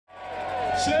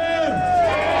Shame!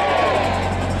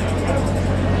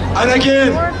 And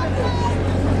again,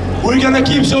 we're gonna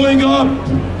keep showing up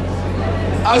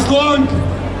as long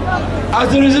as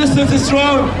the resistance is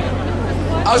strong,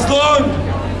 as long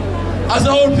as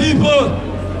our people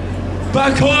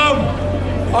back home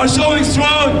are showing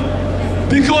strong,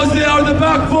 because they are the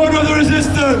backbone of the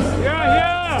resistance.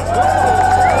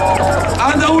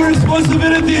 And our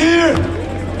responsibility here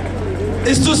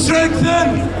is to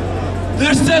strengthen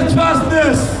their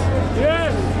steadfastness,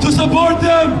 to support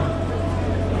them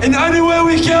in any way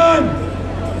we can,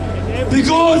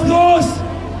 because those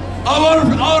are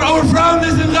our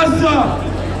families in Gaza,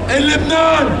 in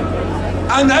Lebanon,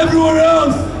 and everywhere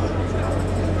else.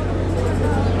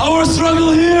 Our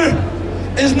struggle here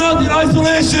is not in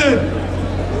isolation.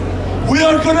 We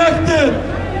are connected.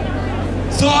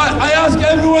 So I ask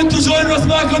everyone to join us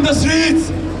back on the streets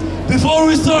before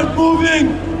we start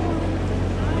moving.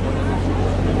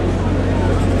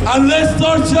 And let's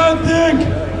start chanting,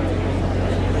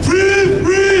 "Free,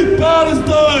 free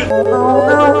Palestine!"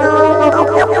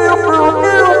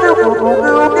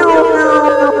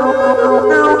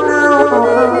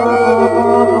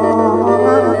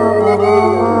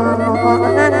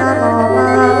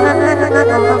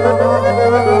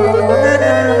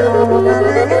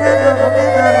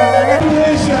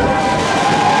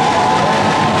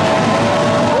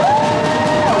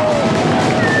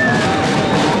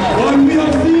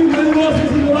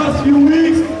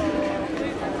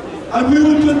 And we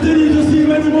will continue to see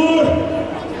many more.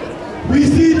 We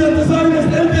see that the Zionist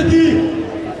entity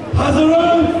has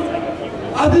arrived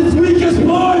at its weakest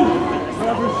point.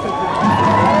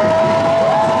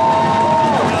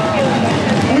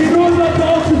 We know that the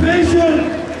occupation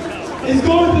is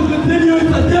going to continue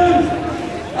its attempts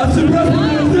at suppressing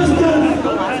the resistance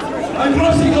and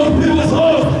crushing our people's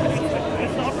hopes.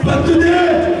 But today,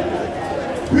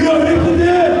 we are here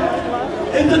today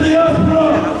in the diaspora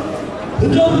to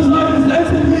tell the Zionist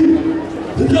entity,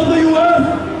 to tell the US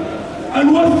and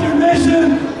Western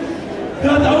nations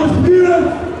that our spirit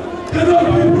cannot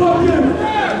be broken.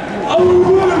 Our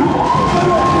will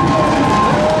cannot be broken.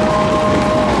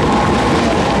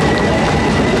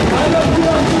 And as we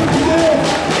are here today,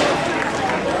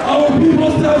 our people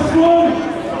stand strong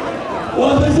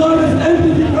while the Zionist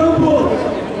entity crumbles,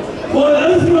 while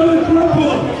Israel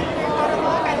crumbles.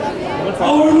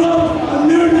 Our love and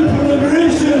yearning for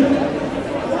liberation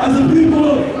as a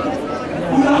people,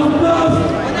 we have passed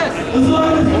the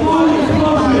Zionist colonial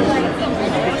process.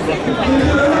 They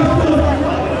can arrest us,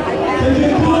 they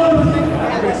can kill us,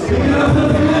 they can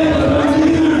assassinate our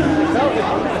leaders,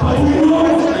 but we know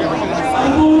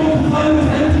as long as the Zionist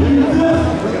entity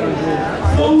exists,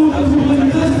 so as we will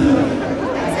exist.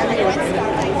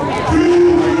 Free,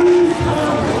 free,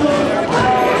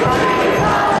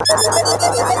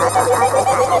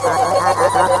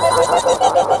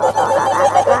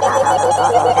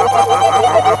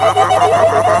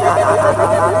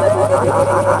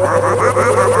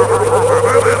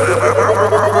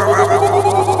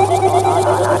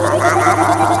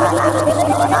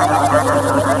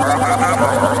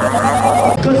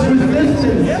 because resistance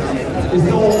is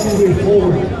the only way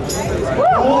forward.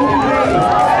 The only way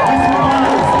we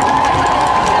survive.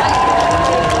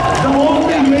 The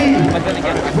only way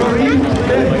we're able to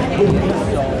live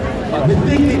with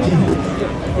dignity,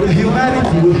 with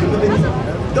humanity, with humility.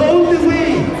 The only way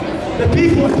the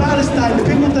people of Palestine, the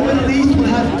people of the Middle East will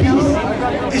have peace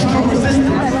is through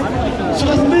resistance. So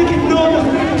let's make it no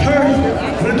turn.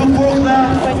 We're going to proclaim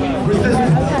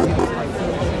resistance.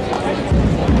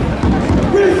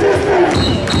 Resistance!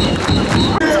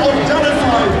 Fear of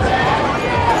genocide!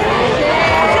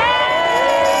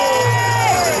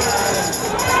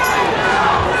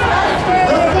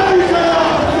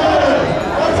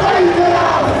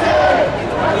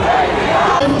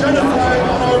 Genocide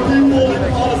on our people in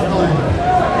Palestine.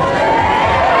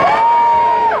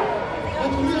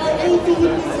 But we are also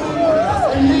witnessing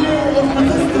a year of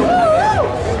resistance,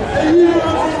 a year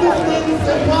of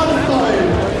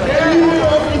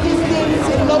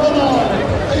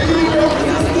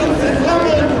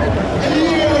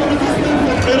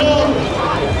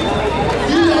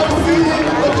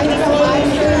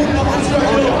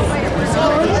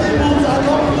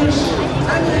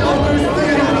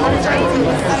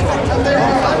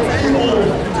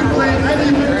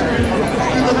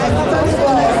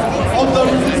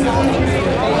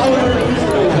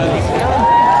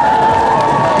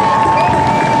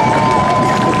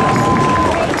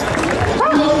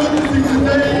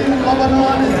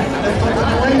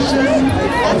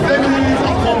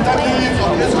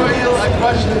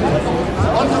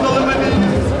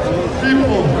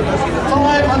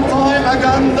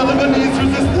the Lebanese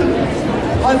resistance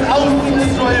has ousted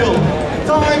Israel.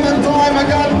 Time and time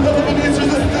again, the Lebanese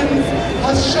resistance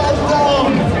has shut down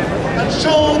and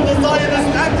shown the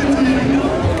Zionist entity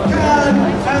can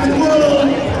and will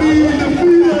be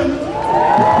defeated.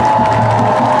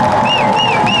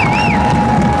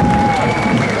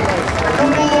 A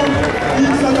couple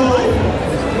weeks ago,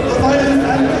 the Zionist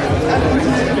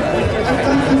entity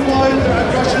intensified their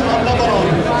aggression on Lebanon,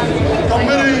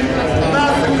 committing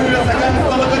massacres against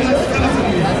the Lebanese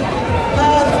citizens,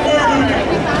 mass murdering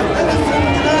innocent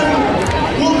men,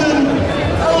 women,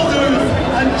 elders,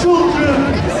 and children.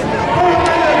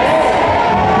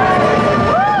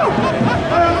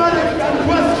 Paramedics and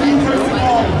rescue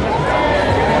personnel.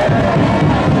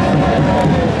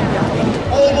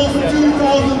 Almost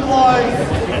 2,000 lives.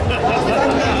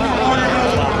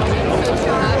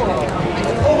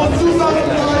 Almost 2,000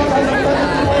 lives have been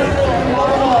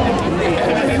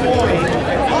in this war.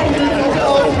 Hundreds of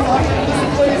thousands have been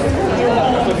displaced from their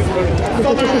homes.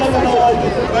 Southern Lebanon,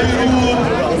 Beirut,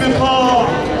 Bekaa,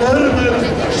 Erbil,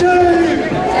 shame!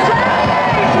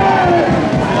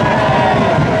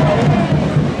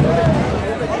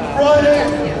 Friday,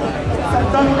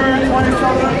 September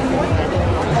 27th,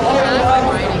 IOF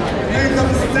made the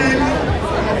mistake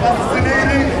of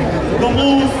assassinating the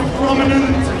most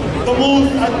prominent, the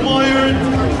most admired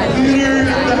leader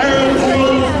in the Arab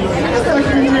world, the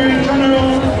Secretary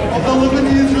General of the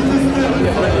Lebanese resistance,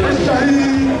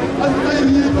 Al-Shaheed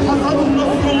Al-Sayyid Hassan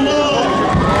Nasrallah.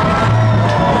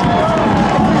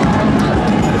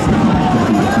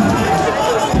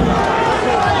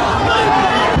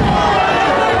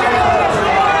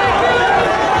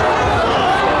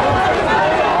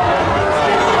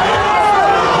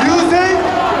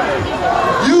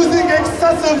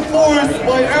 Force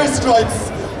by airstrikes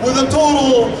with a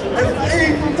total of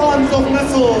 8 tons of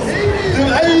missiles.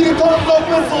 80 tons of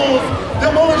missiles,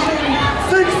 demolishing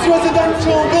 6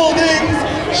 residential buildings.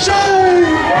 Shame!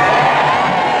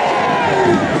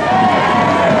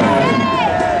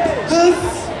 This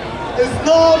is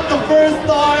not the first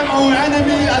time our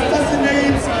enemy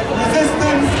assassinates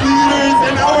resistance leaders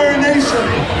in our nation.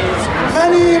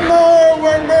 Many more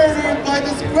were murdered by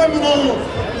this criminal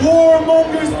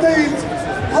warmonger state.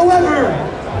 However,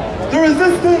 the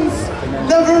resistance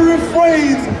never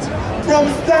refrained from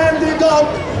standing up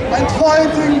and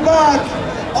fighting back.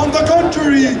 On the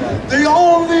contrary, they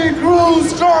only grew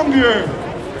stronger,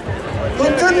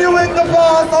 continuing the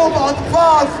path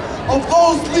of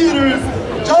those leaders,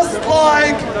 just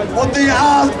like what they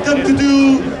asked them to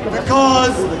do,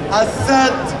 because, as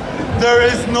said, there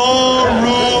is no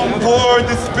room for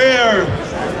despair.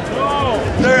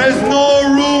 There is no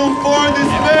room for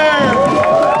despair.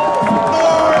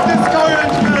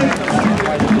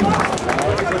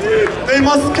 They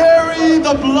must carry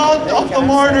the blood of the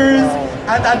martyrs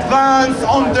and advance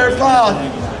on their path.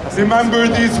 Remember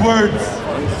these words.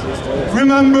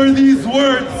 Remember these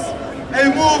words. A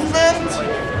movement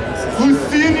whose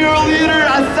senior leader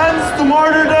assents to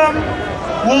martyrdom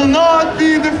will not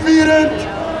be defeated,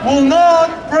 will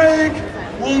not break,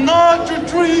 will not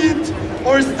retreat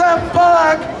or step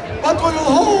back, but will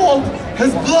hold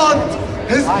his blood,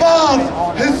 his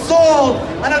path, his soul,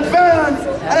 and advance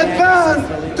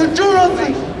to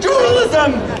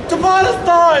Jerusalem, to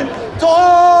Palestine, to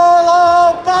all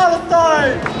of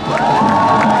Palestine.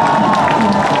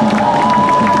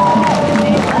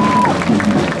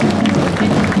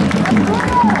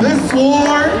 This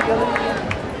war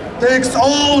takes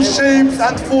all shapes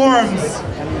and forms,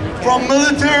 from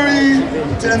military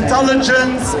to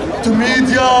intelligence to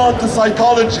media to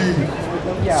psychology.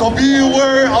 So be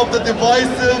aware of the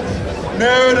divisive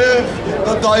narrative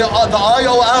that the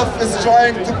IOF is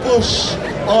trying to push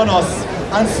on us,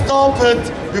 and stop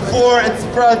it before it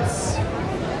spreads.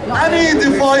 Any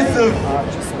divisive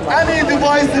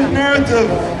narrative.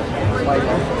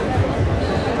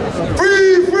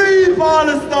 Free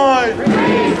Palestine!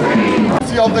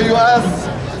 Free! Of the US,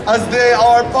 as they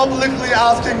are publicly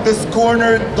asking this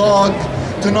cornered dog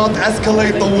to not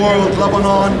escalate the war with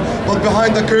Lebanon, but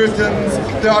behind the curtains,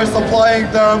 they are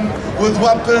supplying them with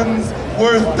weapons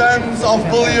worth tens of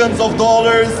billions of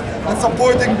dollars and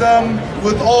supporting them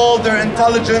with all their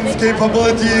intelligence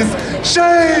capabilities.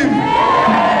 Shame!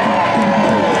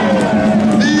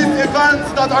 These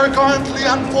events that are currently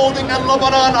unfolding in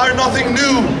Lebanon are nothing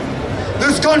new.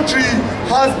 This country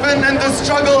has been in the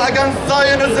struggle against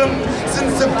Zionism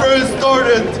since it first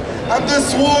started. And this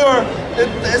war,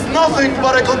 it is nothing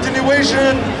but a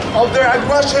continuation of their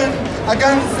aggression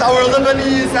against our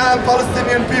Lebanese and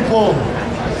Palestinian people.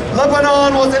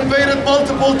 Lebanon was invaded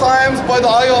multiple times by the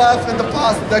IOF in the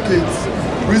past decades,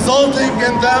 resulting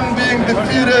in them being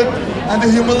defeated and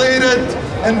humiliated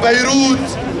in Beirut,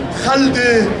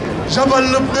 Khaldi, Jabal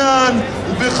Lebanon,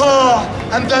 Biqa,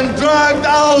 and then dragged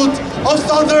out of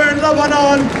southern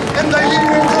Lebanon in the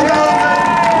year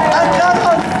 2000. And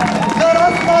let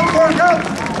us not forget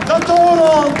the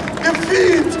total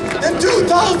defeat in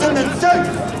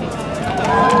 2006.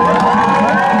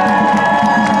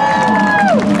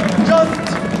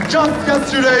 Just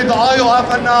yesterday, the IOF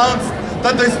announced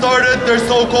that they started their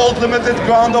so-called limited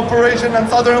ground operation in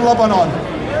southern Lebanon.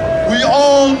 We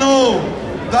all know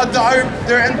that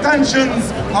their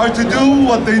intentions are to do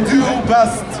what they do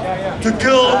best, to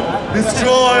kill,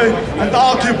 destroy, and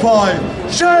occupy.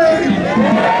 Shame!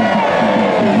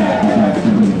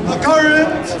 The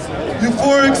current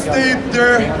euphoric state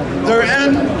they're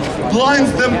in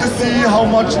blinds them to see how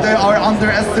much they are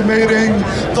underestimating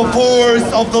the force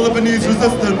of the Lebanese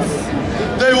resistance.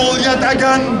 They will yet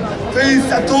again face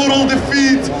a total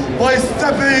defeat by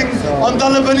stepping on the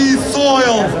Lebanese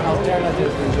soil.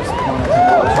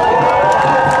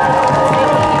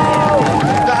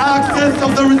 The axis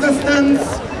of the resistance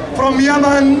from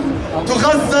Yemen to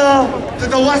Gaza, to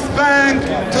the West Bank,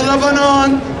 to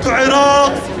Lebanon, to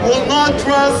Iraq will not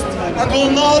rest and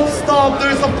will not stop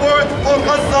their support for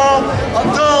Gaza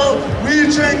until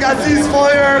reaching a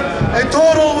ceasefire, a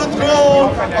total withdrawal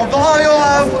of the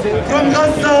IOF from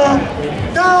Gaza,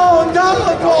 down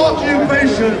to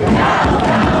occupation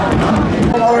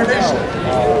of our nation.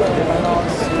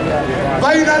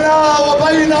 بيننا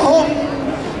وبينهم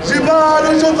جبال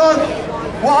جثث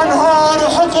وأنهار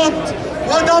حقد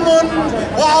ودم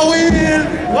وعويل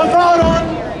وثار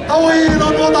طويل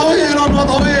وطويل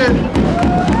وطويل.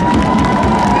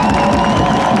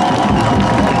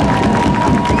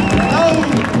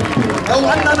 لو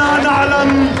أننا نعلم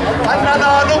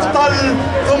أننا نقتل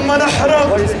ثم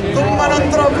نحرق ثم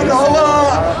نضرب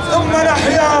الهواء ثم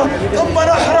نحيا ثم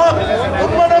نحرق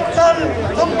ثم نقتل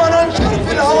ثم ننشر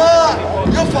في الهواء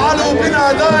يفعل بنا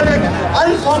ذلك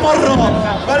 1000 مرة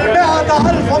بل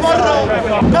 100,000 مرة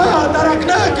ما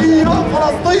تركناك يا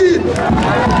فلسطين.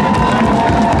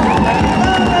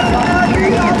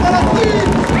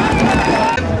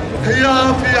 هي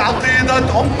في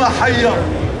عقيدة أمة حية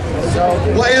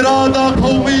وإرادة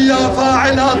قومية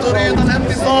فاعلة تريد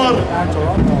الانتصار.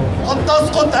 قد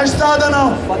تسقط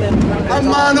أجسادنا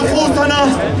أما نفوسنا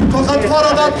فقد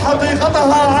فرضت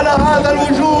حقيقتها على هذا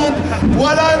الوجود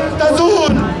ولن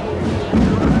تزول.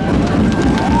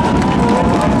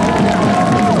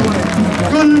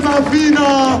 كل ما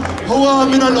فينا هو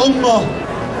من الأمة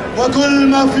وكل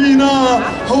ما فينا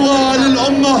هو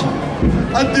للأمة.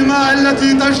 الدماء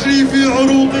التي تجري في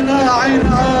عروقنا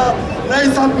عينها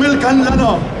ليست ملكا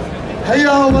لنا، هي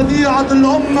وديعة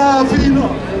الأمة فينا،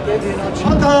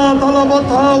 متى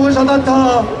طلبتها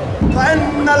وجدتها،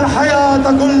 فإن الحياة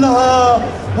كلها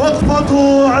وقفة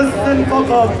عز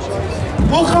فقط.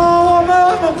 مقاومة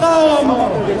مقاومة.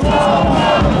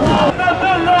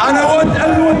 And I want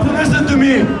everyone to listen to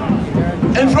me.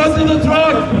 In front of the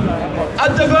truck,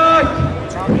 at the back,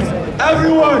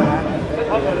 everyone.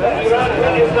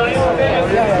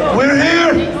 We're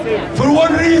here for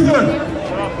one reason.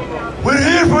 We're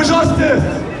here for justice.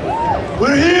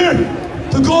 We're here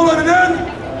to call an end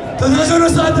to the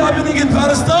genocide happening in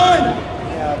Palestine,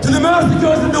 to the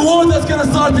massacres and the war that's going to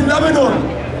start in Lebanon.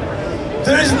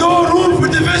 There is no room for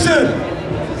division.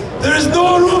 There is no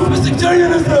room for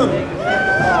sectarianism.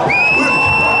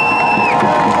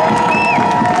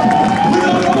 We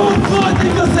are all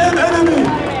fighting the same enemy.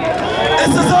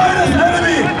 It's the Zionist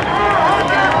enemy.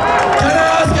 Can I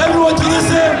ask everyone to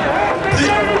listen?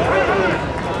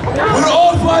 We're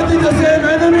all fighting the same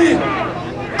enemy.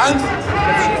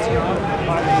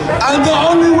 And the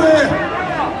only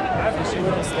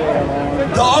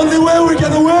way we're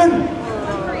gonna win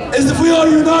is if we are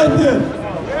united.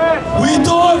 We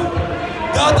thought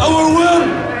that our will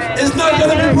is not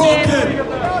gonna be broken.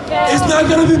 It's not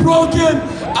gonna be broken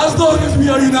as long as we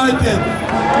are united.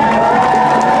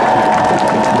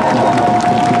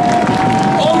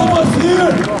 All of us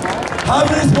here have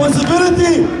a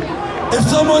responsibility. If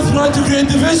someone's trying to create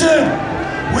division,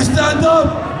 we stand up.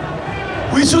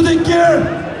 We shouldn't care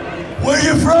where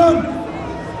you're from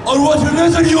or what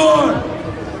religion you are,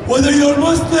 whether you're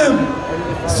Muslim,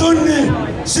 Sunni,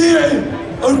 Shia,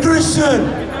 or Christian.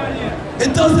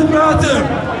 It doesn't matter.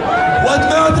 What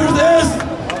matters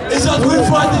is that we're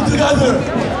fighting together.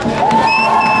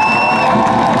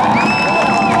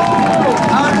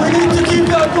 And we need to keep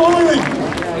that going.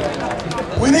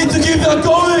 We need to keep that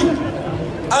going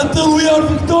until we are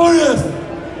victorious.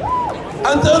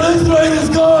 Until Israel is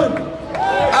gone.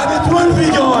 And it will be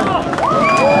gone.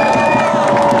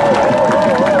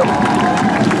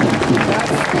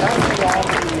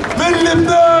 من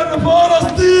لبنان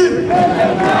فلسطين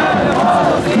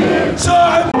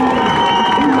شعب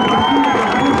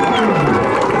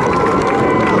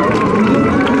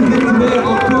Today,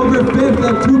 October 5th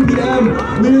at 2 p.m.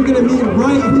 we are going to meet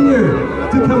right here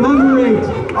to commemorate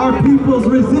our people's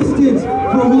resistance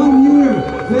for 1 year.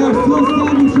 They are still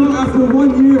standing strong after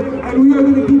 1 year, and we are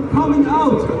going to keep coming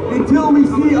out until we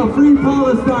see a free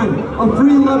Palestine, a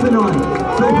free Lebanon.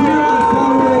 So here on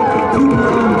Saturday at 2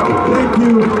 p.m. thank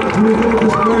you. We are going to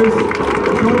disperse.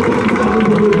 Don't think as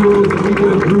individuals, we do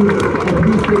as groups, and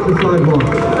please take the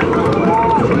sidewalk.